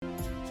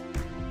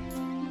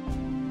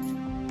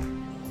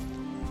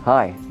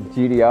Hi,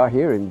 GDR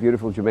here in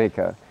beautiful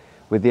Jamaica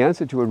with the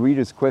answer to a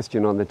reader's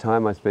question on the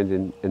time I spent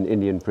in an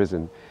Indian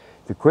prison.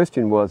 The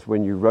question was,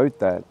 when you wrote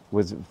that,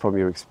 was it from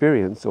your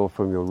experience or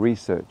from your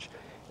research?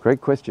 Great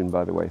question,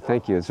 by the way.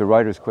 Thank you. It's a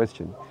writer's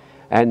question.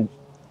 And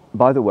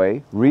by the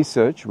way,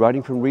 research,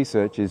 writing from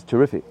research is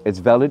terrific. It's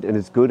valid and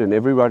it's good, and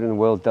every writer in the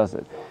world does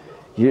it.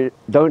 You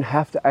don't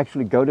have to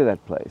actually go to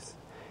that place.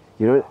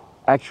 You don't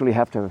actually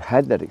have to have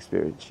had that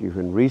experience. You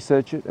can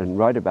research it and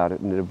write about it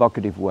in an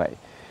evocative way.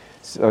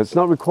 So it's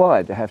not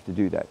required to have to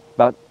do that.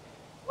 But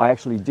I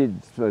actually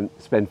did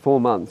spend 4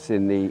 months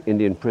in the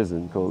Indian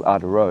prison called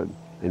Atta Road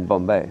in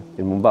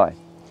Mumbai.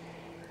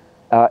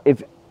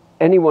 If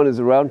anyone is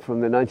around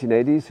from the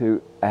 1980s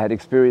who had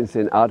experience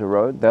in Atta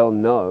Road, they'll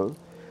know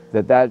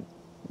that that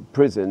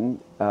prison,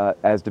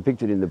 as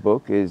depicted in the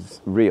book,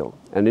 is real.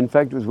 And in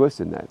fact, it was worse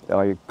than that.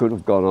 I could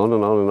have gone on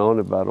and on and on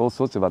about all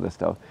sorts of other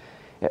stuff.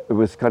 It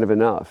was kind of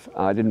enough.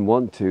 I didn't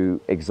want to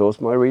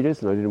exhaust my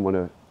readers, and I didn't want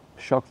to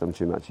shock them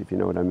too much, if you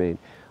know what I mean.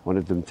 I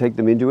wanted them to take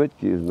them into it,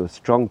 give them a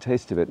strong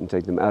taste of it, and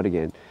take them out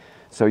again.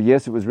 So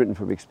yes, it was written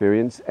from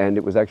experience, and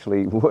it was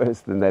actually worse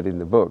than that in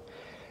the book.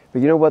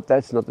 But you know what?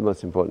 That's not the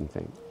most important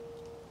thing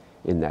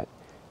in that.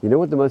 You know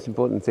what the most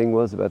important thing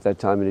was about that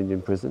time in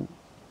Indian prison?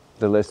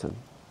 The lesson.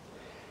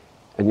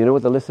 And you know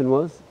what the lesson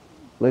was?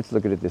 Let's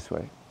look at it this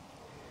way.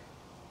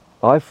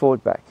 I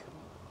fought back.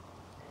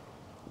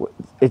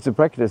 It's a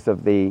practice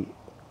of the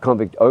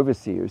convict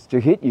overseers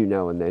to hit you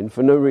now and then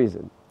for no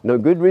reason. No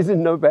good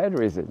reason, no bad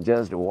reason.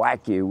 Just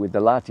whack you with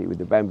the lathi, with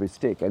the bamboo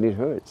stick, and it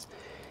hurts.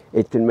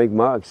 It can make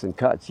marks and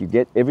cuts.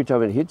 Every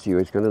time it hits you,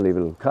 it's going to leave a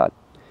little cut.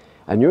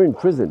 And you're in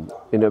prison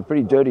in a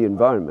pretty dirty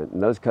environment,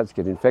 and those cuts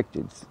get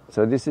infected.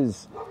 So this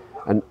is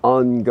an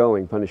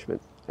ongoing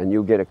punishment. And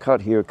you'll get a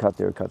cut here, a cut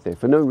there, a cut there,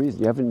 for no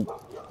reason. You haven't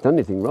done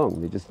anything wrong.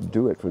 They just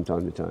do it from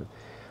time to time.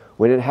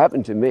 When it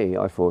happened to me,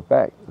 I fought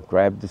back. I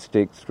grabbed the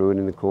stick, threw it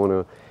in the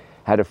corner,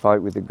 had a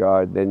fight with the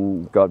guard,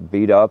 then got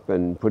beat up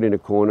and put in a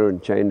corner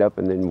and chained up,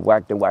 and then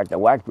whacked and whacked and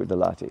whacked with the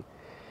lathi.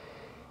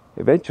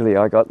 Eventually,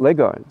 I got leg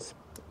irons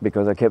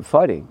because I kept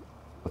fighting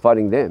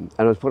them,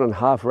 and I was put on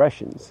half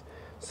rations.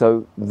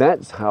 So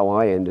that's how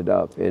I ended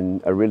up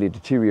in a really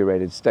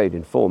deteriorated state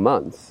in 4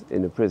 months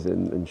in a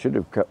prison, and should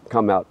have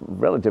come out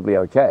relatively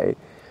okay,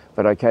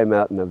 but I came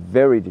out in a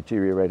very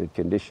deteriorated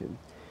condition.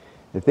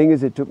 The thing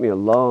is, it took me a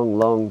long,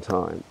 long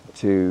time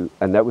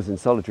and that was in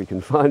solitary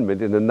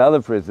confinement in another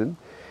prison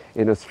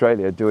in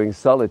Australia, doing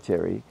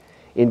solitary,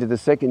 into the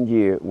second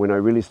year when I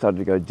really started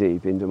to go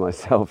deep into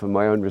myself and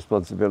my own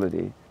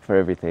responsibility for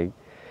everything.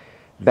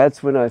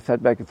 That's when I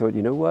sat back and thought,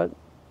 you know what?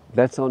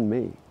 That's on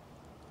me.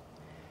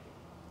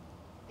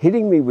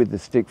 Hitting me with the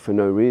stick for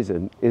no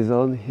reason is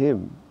on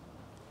him.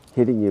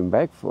 Hitting him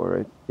back for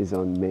it is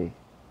on me.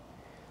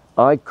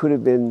 I could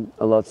have been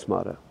a lot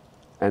smarter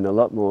and a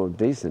lot more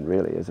decent,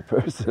 really, as a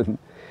person,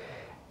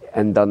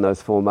 and done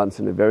those 4 months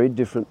in a very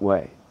different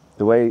way.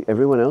 The way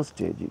everyone else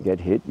did. You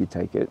get hit, you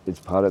take it, it's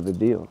part of the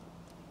deal,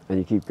 and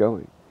you keep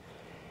going.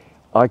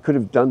 I could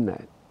have done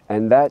that,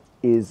 and that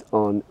is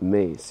on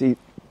me. See,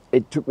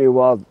 it took me a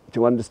while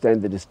to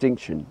understand the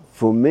distinction.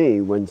 For me,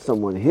 when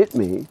someone hit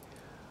me,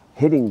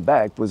 hitting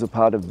back was a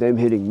part of them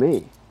hitting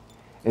me.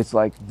 It's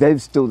like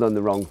they've still done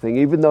the wrong thing,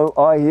 even though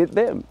I hit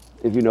them,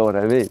 if you know what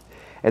I mean.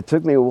 It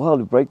took me a while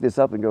to break this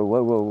up and go,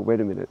 whoa, wait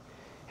a minute.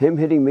 Him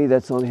hitting me,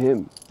 that's on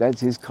him. That's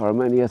his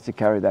karma, and he has to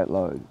carry that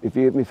load. If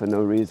he hit me for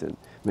no reason,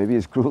 maybe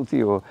it's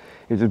cruelty or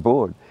he's just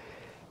bored.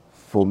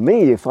 For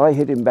me, if I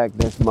hit him back,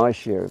 that's my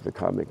share of the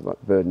karmic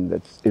burden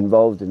that's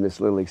involved in this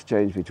little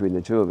exchange between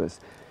the two of us.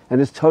 And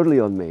it's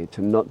totally on me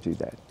to not do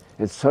that.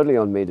 It's totally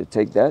on me to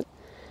take that,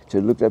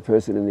 to look that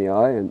person in the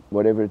eye and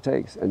whatever it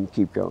takes and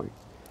keep going.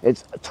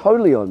 It's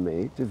totally on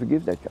me to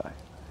forgive that guy.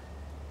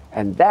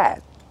 And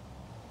that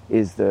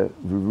is the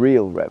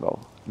real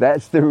rebel.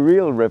 That's the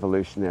real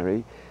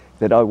revolutionary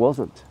that I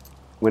wasn't.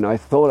 When I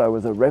thought I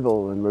was a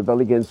rebel and rebel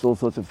against all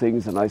sorts of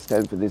things and I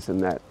stand for this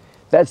and that.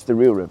 That's the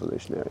real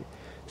revolutionary.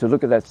 To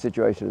look at that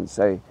situation and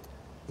say,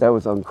 that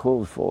was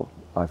uncalled for,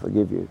 I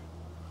forgive you.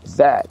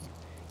 That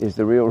is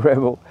the real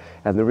rebel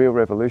and the real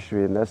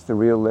revolutionary, and that's the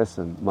real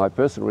lesson, my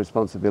personal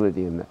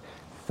responsibility in that.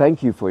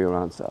 Thank you for your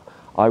answer.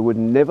 I would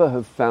never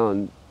have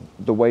found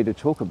the way to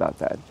talk about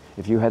that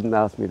if you hadn't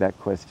asked me that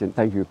question.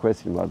 Thank you for your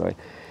question, by the way.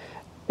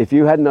 If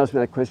you hadn't asked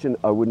me that question,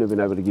 I wouldn't have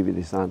been able to give you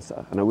this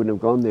answer, and I wouldn't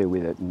have gone there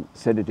with it and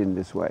said it in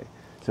this way.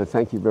 So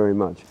thank you very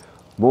much.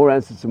 More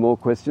answers to more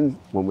questions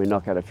when we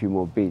knock out a few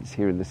more beats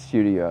here in the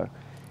studio.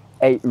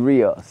 8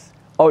 Rios,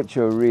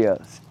 Ocho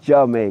Rios,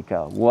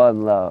 Jamaica,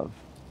 one love,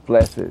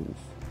 blessings.